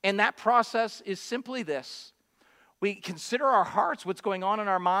 And that process is simply this. We consider our hearts, what's going on in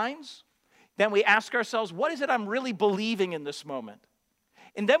our minds. Then we ask ourselves, what is it I'm really believing in this moment?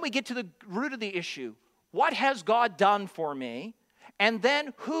 And then we get to the root of the issue. What has God done for me? And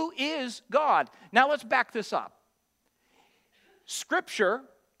then, who is God? Now let's back this up. Scripture,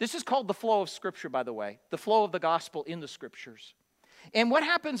 this is called the flow of Scripture, by the way, the flow of the gospel in the Scriptures. And what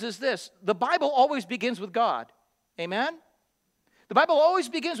happens is this: the Bible always begins with God. Amen? The Bible always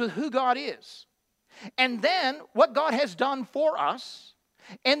begins with who God is. And then what God has done for us.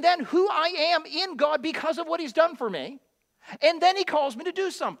 And then who I am in God because of what He's done for me. And then He calls me to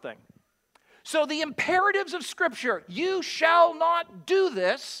do something. So the imperatives of Scripture, you shall not do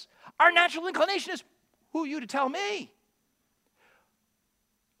this, our natural inclination is, who are you to tell me?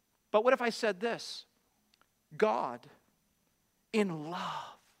 But what if I said this? God, in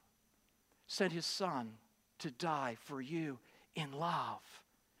love, sent His Son to die for you in love.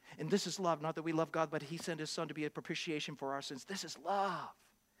 And this is love, not that we love God, but He sent His Son to be a propitiation for our sins. This is love.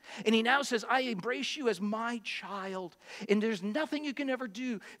 And He now says, I embrace you as my child. And there's nothing you can ever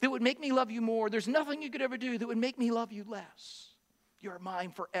do that would make me love you more. There's nothing you could ever do that would make me love you less. You're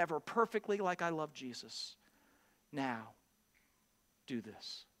mine forever, perfectly like I love Jesus. Now, do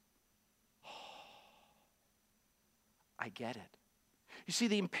this. I get it. You see,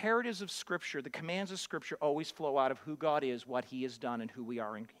 the imperatives of Scripture, the commands of Scripture always flow out of who God is, what He has done, and who we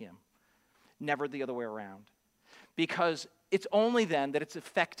are in Him. Never the other way around. Because it's only then that it's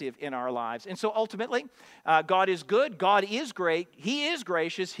effective in our lives. And so ultimately, God is good, God is great, He is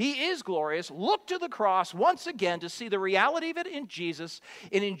gracious, He is glorious. Look to the cross once again to see the reality of it in Jesus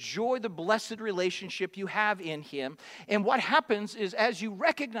and enjoy the blessed relationship you have in Him. And what happens is, as you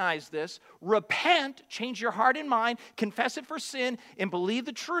recognize this, repent, change your heart and mind, confess it for sin, and believe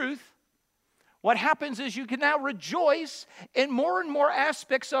the truth. What happens is you can now rejoice, and more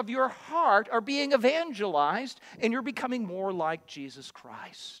aspects of your heart are being evangelized, and you're becoming more like Jesus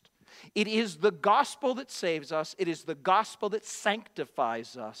Christ. It is the gospel that saves us. It is the gospel that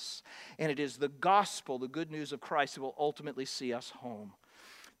sanctifies us. And it is the gospel, the good news of Christ, that will ultimately see us home.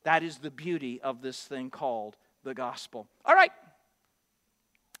 That is the beauty of this thing called the gospel. All right.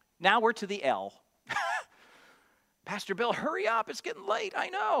 Now we're to the L. Pastor Bill, hurry up. It's getting late. I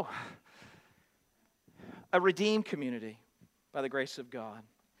know. A redeemed community by the grace of God.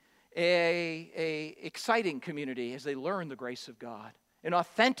 A exciting community as they learn the grace of God. An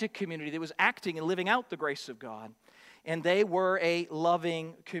authentic community that was acting and living out the grace of God. And they were a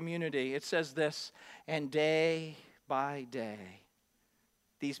loving community. It says this, and day by day,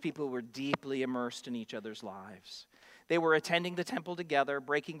 these people were deeply immersed in each other's lives. They were attending the temple together,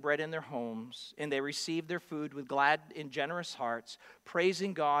 breaking bread in their homes, and they received their food with glad and generous hearts,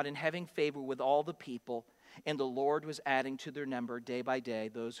 praising God and having favor with all the people. And the Lord was adding to their number day by day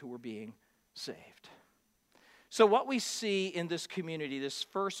those who were being saved. So what we see in this community, this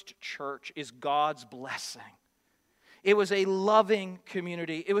first church, is God's blessing. It was a loving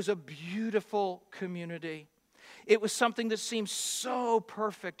community. It was a beautiful community. It was something that seemed so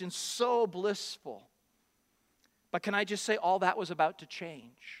perfect and so blissful. But can I just say, all that was about to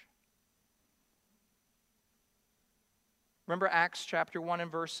change. Remember Acts chapter 1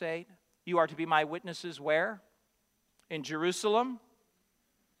 and verse 8? You are to be my witnesses where? In Jerusalem,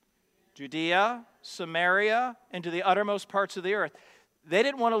 Judea, Samaria, and to the uttermost parts of the earth. They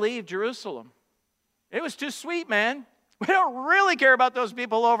didn't want to leave Jerusalem. It was too sweet, man. We don't really care about those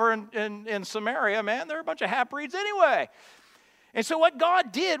people over in Samaria, man. They're a bunch of half-breeds anyway. And so what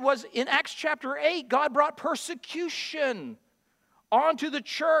God did was, in Acts chapter 8, God brought persecution onto the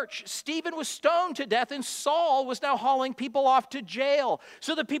church. Stephen was stoned to death, and Saul was now hauling people off to jail.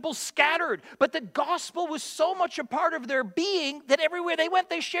 So the people scattered. But the gospel was so much a part of their being that everywhere they went,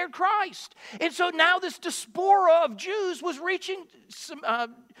 they shared Christ. And so now this diaspora of Jews was reaching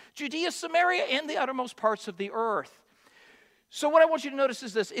Judea, Samaria, and the uttermost parts of the earth. So what I want you to notice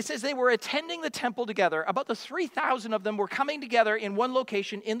is this. It says they were attending the temple together. About the 3,000 of them were coming together in one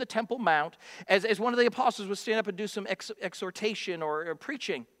location in the Temple Mount as one of the apostles would stand up and do some exhortation or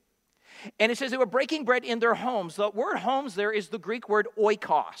preaching. And it says they were breaking bread in their homes. The word homes there is the Greek word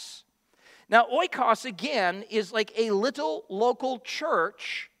oikos. Now oikos, again, is like a little local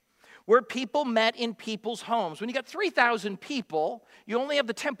church where people met in people's homes. When you got 3,000 people, you only have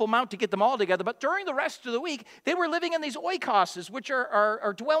the Temple Mount to get them all together. But during the rest of the week, they were living in these oikoses, which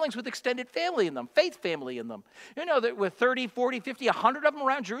are dwellings with extended family in them, faith family in them. You know, that with 30, 40, 50, 100 of them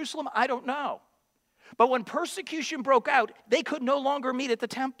around Jerusalem, I don't know. But when persecution broke out, they could no longer meet at the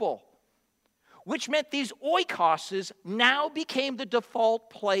temple, which meant these oikoses now became the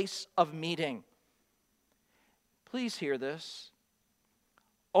default place of meeting. Please hear this.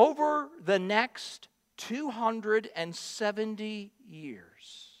 Over the next 270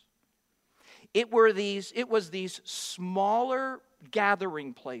 years, it was these smaller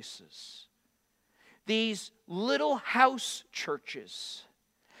gathering places, these little house churches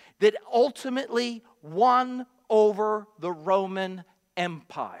that ultimately won over the Roman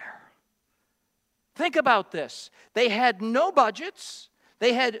Empire. Think about this. They had no budgets,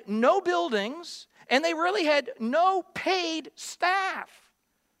 they had no buildings, and they really had no paid staff.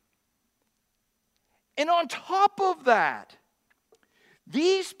 And on top of that,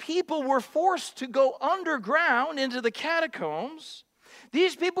 these people were forced to go underground into the catacombs.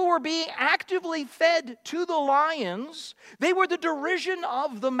 These people were being actively fed to the lions. They were the derision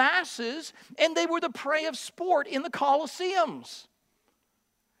of the masses, and they were the prey of sport in the Colosseums.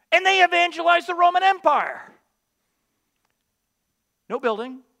 And they evangelized the Roman Empire. No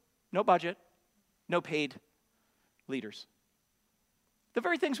building, no budget, no paid leaders. The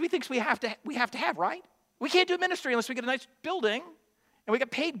very things we think we have to have, right? We can't do ministry unless we get a nice building, and we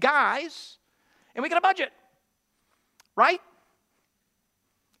get paid guys, and we get a budget, right?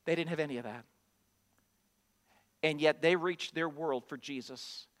 They didn't have any of that. And yet they reached their world for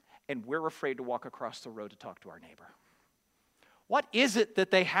Jesus, and we're afraid to walk across the road to talk to our neighbor. What is it that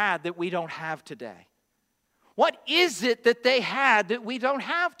they had that we don't have today? What is it that they had that we don't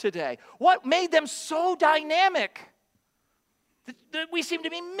have today? What made them so dynamic that we seem to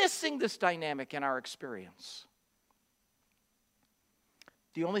be missing this dynamic in our experience?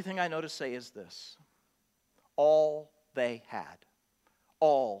 The only thing I know to say is this: all they had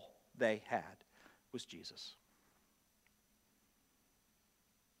was Jesus.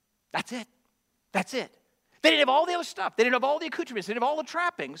 That's it. That's it. They didn't have all the other stuff. They didn't have all the accoutrements. They didn't have all the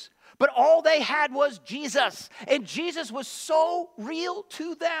trappings. But all they had was Jesus. And Jesus was so real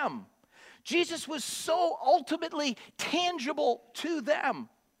to them. Jesus was so ultimately tangible to them.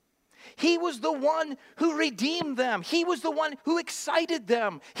 He was the one who redeemed them. He was the one who excited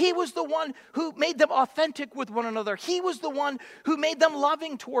them. He was the one who made them authentic with one another. He was the one who made them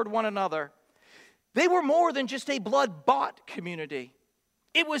loving toward one another. They were more than just a blood-bought community.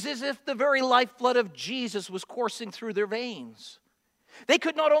 It was as if the very lifeblood of Jesus was coursing through their veins. They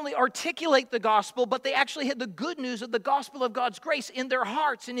could not only articulate the gospel, but they actually had the good news of the gospel of God's grace in their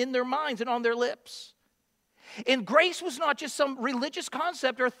hearts and in their minds and on their lips. And grace was not just some religious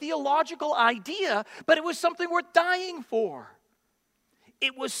concept or theological idea, but it was something worth dying for.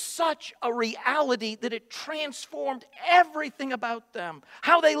 It was such a reality that it transformed everything about them.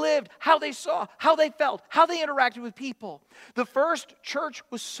 How they lived, how they saw, how they felt, how they interacted with people. The first church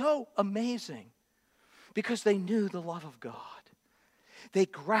was so amazing because they knew the love of God. They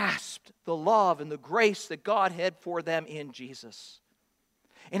grasped the love and the grace that God had for them in Jesus.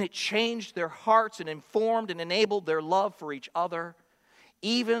 And it changed their hearts and informed and enabled their love for each other,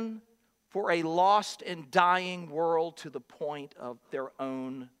 even for a lost and dying world to the point of their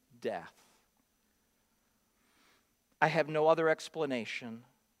own death. I have no other explanation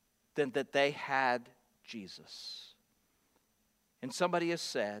than that they had Jesus. And somebody has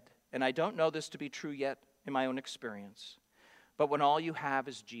said, and I don't know this to be true yet in my own experience, but when all you have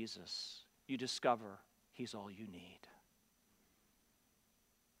is Jesus, you discover He's all you need.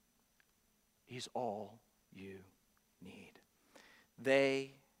 He's all you need.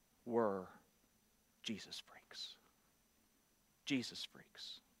 They were Jesus freaks. Jesus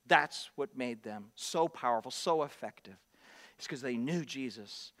freaks. That's what made them so powerful, so effective. It's because they knew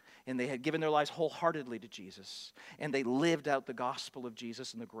Jesus, and they had given their lives wholeheartedly to Jesus, and they lived out the gospel of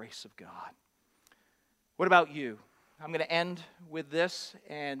Jesus and the grace of God. What about you? I'm going to end with this,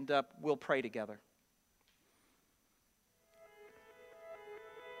 and we'll pray together.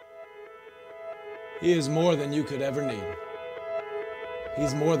 He is more than you could ever need.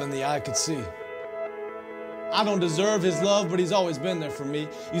 He's more than the eye could see. I don't deserve His love, but He's always been there for me.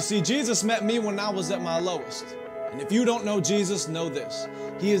 You see, Jesus met me when I was at my lowest. And if you don't know Jesus, know this.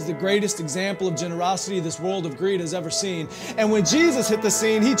 He is the greatest example of generosity this world of greed has ever seen. And when Jesus hit the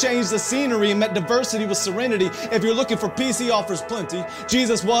scene, He changed the scenery and met diversity with serenity. If you're looking for peace, He offers plenty.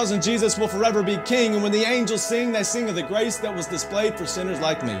 Jesus was and Jesus will forever be King. And when the angels sing, they sing of the grace that was displayed for sinners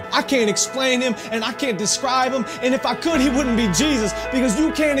like me. I can't explain Him and I can't describe Him. And if I could, He wouldn't be Jesus, because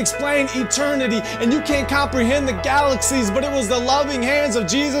you can't explain eternity and you can't comprehend the galaxies. But it was the loving hands of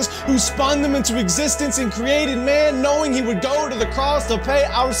Jesus who spun them into existence and created man, knowing He would go to the cross to pay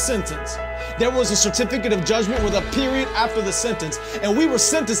our sentence. There was a certificate of judgment with a period after the sentence, and we were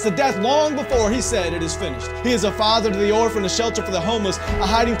sentenced to death long before He said it is finished. He is a father to the orphan, a shelter for the homeless, a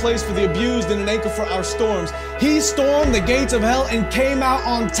hiding place for the abused, and an anchor for our storms. He stormed the gates of hell and came out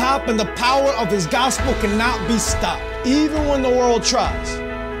on top, and the power of His gospel cannot be stopped. Even when the world tries,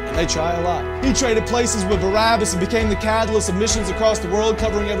 and they try a lot. He traded places with Barabbas and became the catalyst of missions across the world,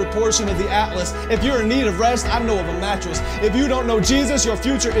 covering every portion of the atlas. If you're in need of rest, I know of a mattress. If you don't know Jesus, your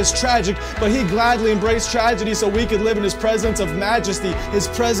future is tragic, but he gladly embraced tragedy so we could live in his presence of majesty. His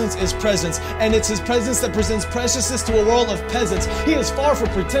presence is presence, and it's his presence that presents preciousness to a world of peasants. He is far from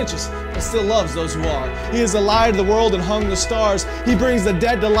pretentious, but still loves those who are. He is the light of the world and hung the stars. He brings the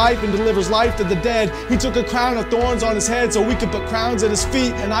dead to life and delivers life to the dead. He took a crown of thorns on his head so we could put crowns at his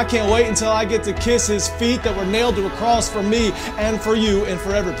feet, and I can't wait until I get to kiss his feet that were nailed to a cross for me and for you and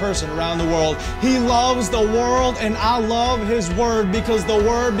for every person around the world. He loves the world, and I love his word, because the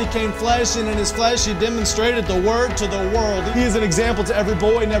word became flesh, and in his flesh he demonstrated the word to the world. He is an example to every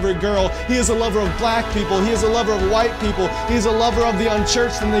boy and every girl. He is a lover of black people. He is a lover of white people. He is a lover of the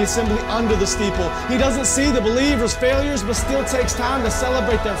unchurched and the assembly under the steeple. He doesn't see the believers' failures, but still takes time to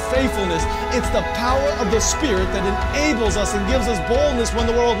celebrate their faithfulness. It's the power of the Spirit that enables us and gives us boldness when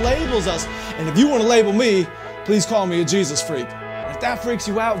the world labels us. And if you want to label me, please call me a Jesus freak. And if that freaks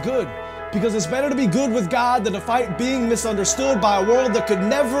you out, good. Because it's better to be good with God than to fight being misunderstood by a world that could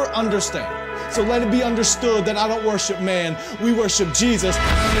never understand. So let it be understood that I don't worship man, we worship Jesus.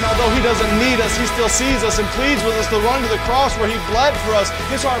 And although he doesn't need us, he still sees us and pleads with us to run to the cross where he bled for us.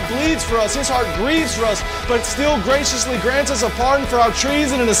 His heart bleeds for us, his heart grieves for us, but still graciously grants us a pardon for our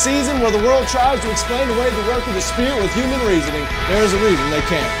treason in a season where the world tries to explain away the work of the Spirit with human reasoning. There is a reason they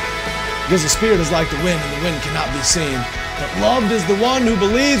can't. Because the Spirit is like the wind, and the wind cannot be seen. But loved is the one who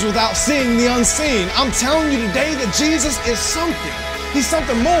believes without seeing the unseen. I'm telling you today that Jesus is something. He's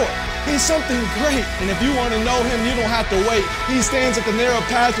something more. He's something great. And if you want to know him, you don't have to wait. He stands at the narrow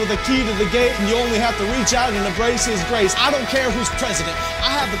path with a key to the gate, and you only have to reach out and embrace his grace. I don't care who's president. I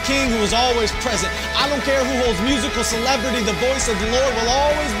have a king who is always present. I don't care who holds musical celebrity. The voice of the Lord will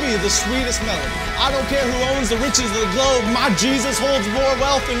always be the sweetest melody. I don't care who owns the riches of the globe. My Jesus holds more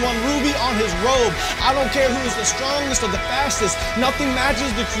wealth than one ruby on his robe. I don't care who is the strongest or the fastest. Nothing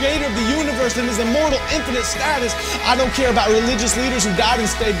matches the creator of the universe and his immortal, infinite status. I don't care about religious leaders who died and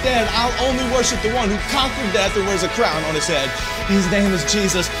stayed dead. I'll only worship the one who conquered death and wears a crown on his head. His name is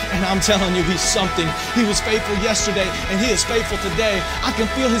Jesus, and I'm telling you, he's something. He was faithful yesterday, and he is faithful today. I can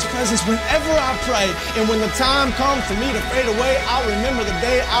feel his presence whenever I pray, and when the time comes for me to fade away, I'll remember the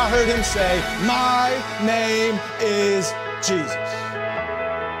day I heard him say, "My name is Jesus."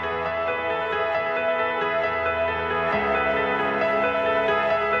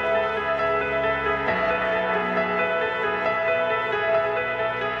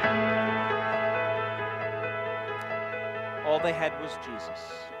 All they had was Jesus.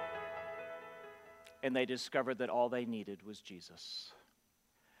 And they discovered that all they needed was Jesus.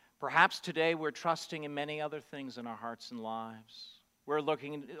 Perhaps today we're trusting in many other things in our hearts and lives. We're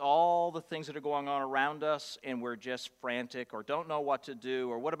looking at all the things that are going on around us, and we're just frantic or don't know what to do,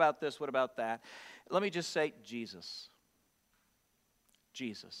 or what about this, what about that? Let me just say, Jesus.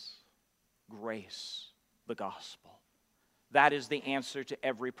 Jesus. Grace. The gospel. That is the answer to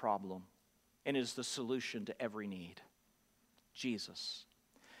every problem and is the solution to every need. Jesus.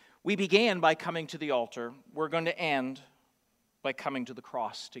 We began by coming to the altar. We're going to end by coming to the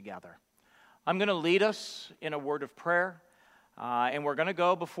cross together. I'm going to lead us in a word of prayer, and we're going to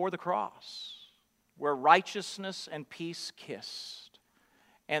go before the cross, where righteousness and peace kissed,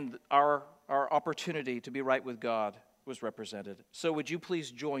 and our opportunity to be right with God was represented. So would you please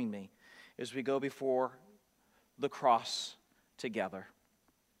join me as we go before the cross together?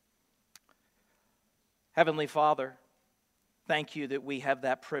 Heavenly Father, thank you that we have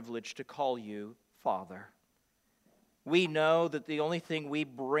that privilege to call you Father. We know that the only thing we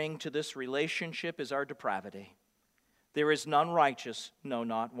bring to this relationship is our depravity. There is none righteous, no,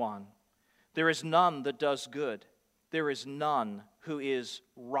 not one. There is none that does good. There is none who is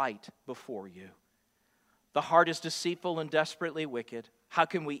right before you. The heart is deceitful and desperately wicked. How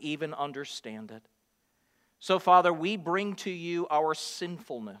can we even understand it? So, Father, we bring to you our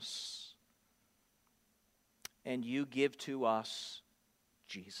sinfulness, and you give to us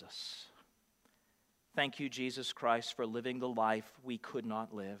Jesus. Thank you, Jesus Christ, for living the life we could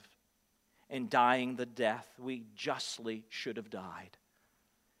not live and dying the death we justly should have died.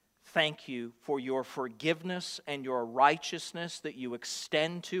 Thank you for your forgiveness and your righteousness that you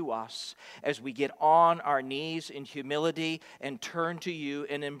extend to us as we get on our knees in humility and turn to you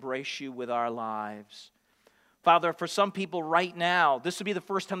and embrace you with our lives. Father, for some people right now, this would be the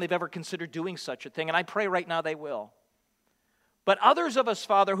first time they've ever considered doing such a thing, and I pray right now they will. But others of us,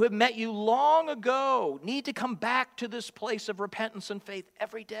 Father, who have met you long ago, need to come back to this place of repentance and faith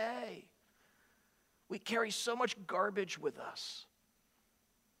every day. We carry so much garbage with us.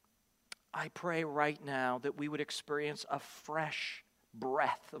 I pray right now that we would experience a fresh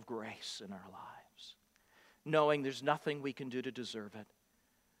breath of grace in our lives, knowing there's nothing we can do to deserve it,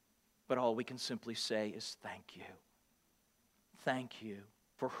 but all we can simply say is thank you. Thank you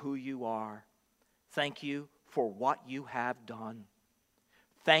for who you are. Thank you for what you have done.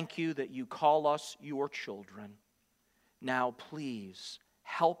 Thank you that you call us your children. Now, please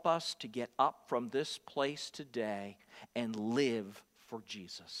help us to get up from this place today and live for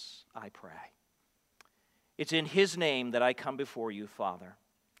Jesus, I pray. It's in His name that I come before you, Father.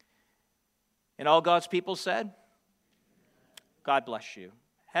 And all God's people said, God bless you.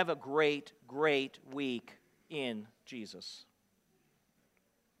 Have a great, great week in Jesus.